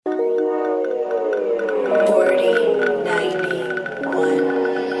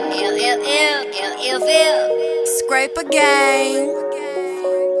feel? Scrapin gang.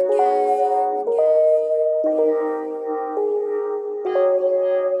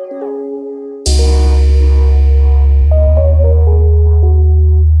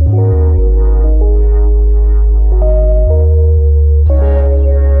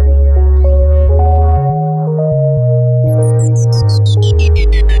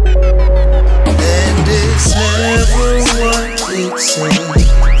 And it's never what it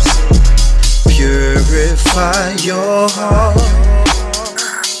seems. Purify your heart.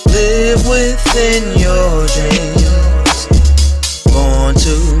 Live within your dreams. Born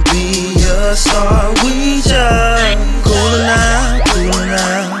to be a star. We just coolin' out, coolin'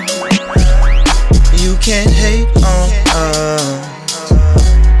 out. You can't hate on us,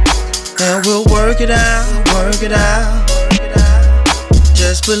 and we'll work it out, work it out.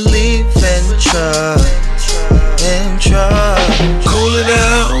 Just believe and trust, and trust. Cool it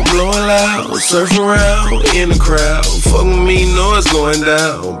out, blow it loud, surf around in the crowd. Fuck with me, know it's going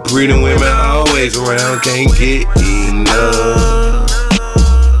down. Pretty women always around, can't get enough.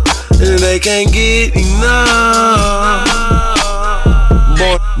 They can't get enough.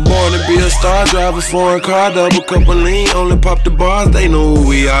 Born to be a star, drive a foreign car, double cup of lean, only pop the bars, they know who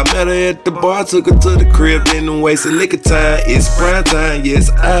we are. Met her at the bar, took her to the crib, didn't waste a lick of time. It's prime time, yes,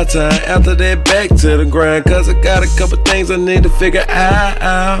 our time. After that, back to the grind, cause I got a couple things I need to figure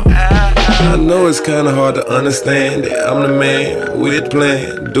out. I know it's kinda hard to understand that I'm the man with the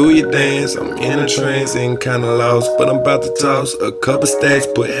plan. Do your dance, I'm in a trance and kinda lost, but I'm about to toss a couple stacks,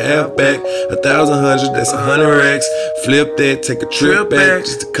 put half back, 1,000 hundred, that's 100 racks. Flip that, take a trip back,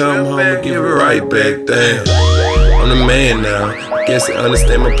 just to come home and give it right back. Damn, I'm the man now, guess I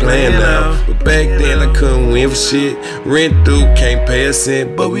understand my plan now. But back then I couldn't win for shit. Rent through, can't pay a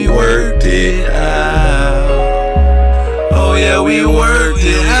cent, but we worked it out. Oh yeah, we worked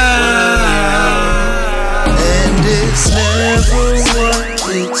it out. And it's never what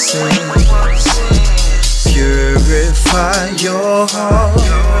it seems. Purify your heart.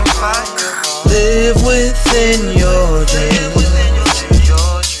 Live within your dreams.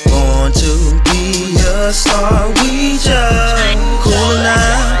 Born to be a star. We just coolin'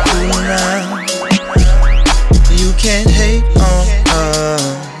 out, coolin' out. You can't hate on us,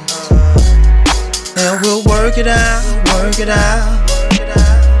 and we'll work it out, work it out.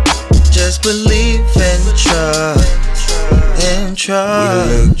 Just believe and trust, and trust.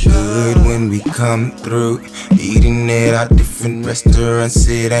 We look good when we come through. Eating it at different restaurants,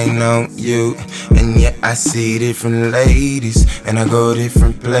 it ain't on you. And yet I see different ladies, and I go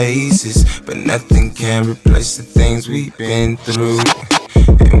different places, but nothing can replace the things we've been through.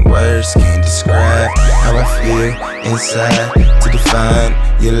 And words can't describe how I feel inside. To define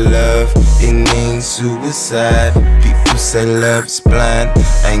your love, it means suicide. People say love's blind,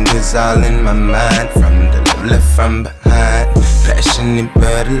 anger's all in my mind. From the love left from behind, passionate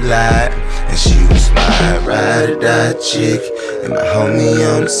but alive. And she was my ride or die chick, and my homie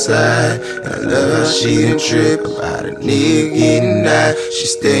on the side. And I love how she done trip about a nigga getting high. She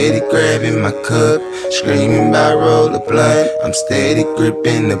steady grabbing my cup, screaming about roll a blunt. I'm steady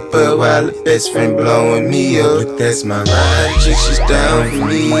gripping the butt while the best friend blowing me up. Look, that's my ride chick, she's down for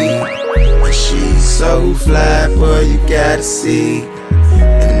me. And she's so fly, boy, you gotta see.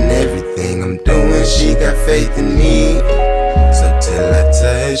 And everything I'm doing, she got faith in me. So till I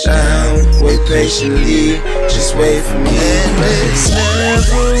touch down, wait patiently, just wait for me. And it's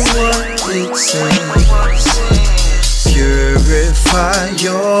never what it seems. Purify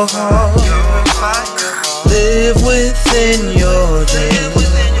your heart. Live within your dreams.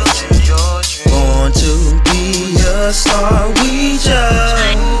 Born to be a star. We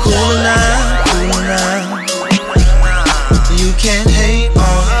just coolin' out, coolin' out. You can't hate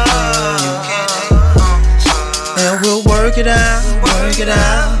on us, and we'll work it out, work it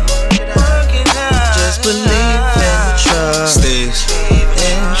out. Just believe and trust, and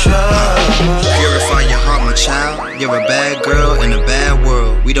trust. Purify your heart, my child. You're a bad girl in a bad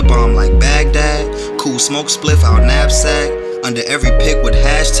world. We the bomb like Baghdad. Cool smoke spliff out knapsack. Under every pic with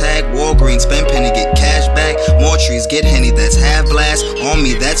hashtag Walgreens, spend penny, get cash back. More trees, get Henny, that's half blast. On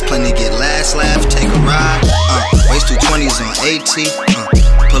me, that's plenty, get last laugh. Take a ride, waste 220s on AT.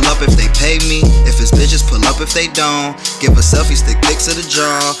 Pull up if they pay me. If it's bitches, pull up if they don't. Give a selfie stick pics of the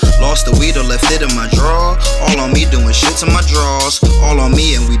jaw. Lost the weed or left it in my drawer. All on me doing shit to my drawers. All on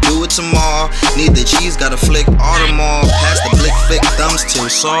me and we do it tomorrow. Need the cheese, gotta flick Audemars. Pass the blick flick, thumbs till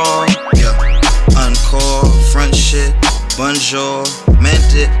sore. Yeah, encore, front shit. Bonjour,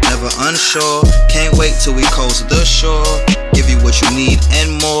 meant it, never unsure. Can't wait till we coast the shore. Give you what you need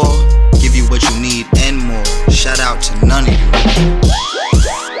and more. Give you what you need and more. Shout out to none of you.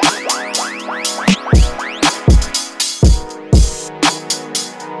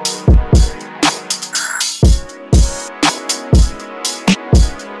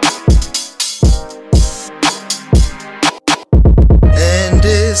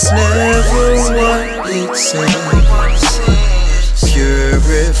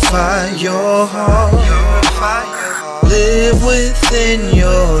 your heart. Live within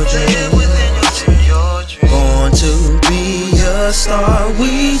your dream. Born to be a star.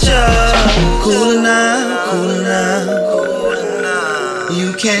 We just coolin' out, coolin' out.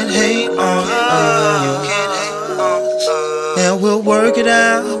 You can't hate on us. And we'll work it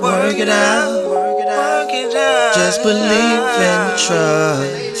out, work it out. Just believe and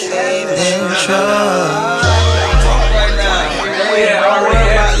trust, and trust.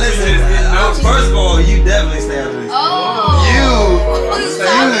 Listen, first of all, you definitely stand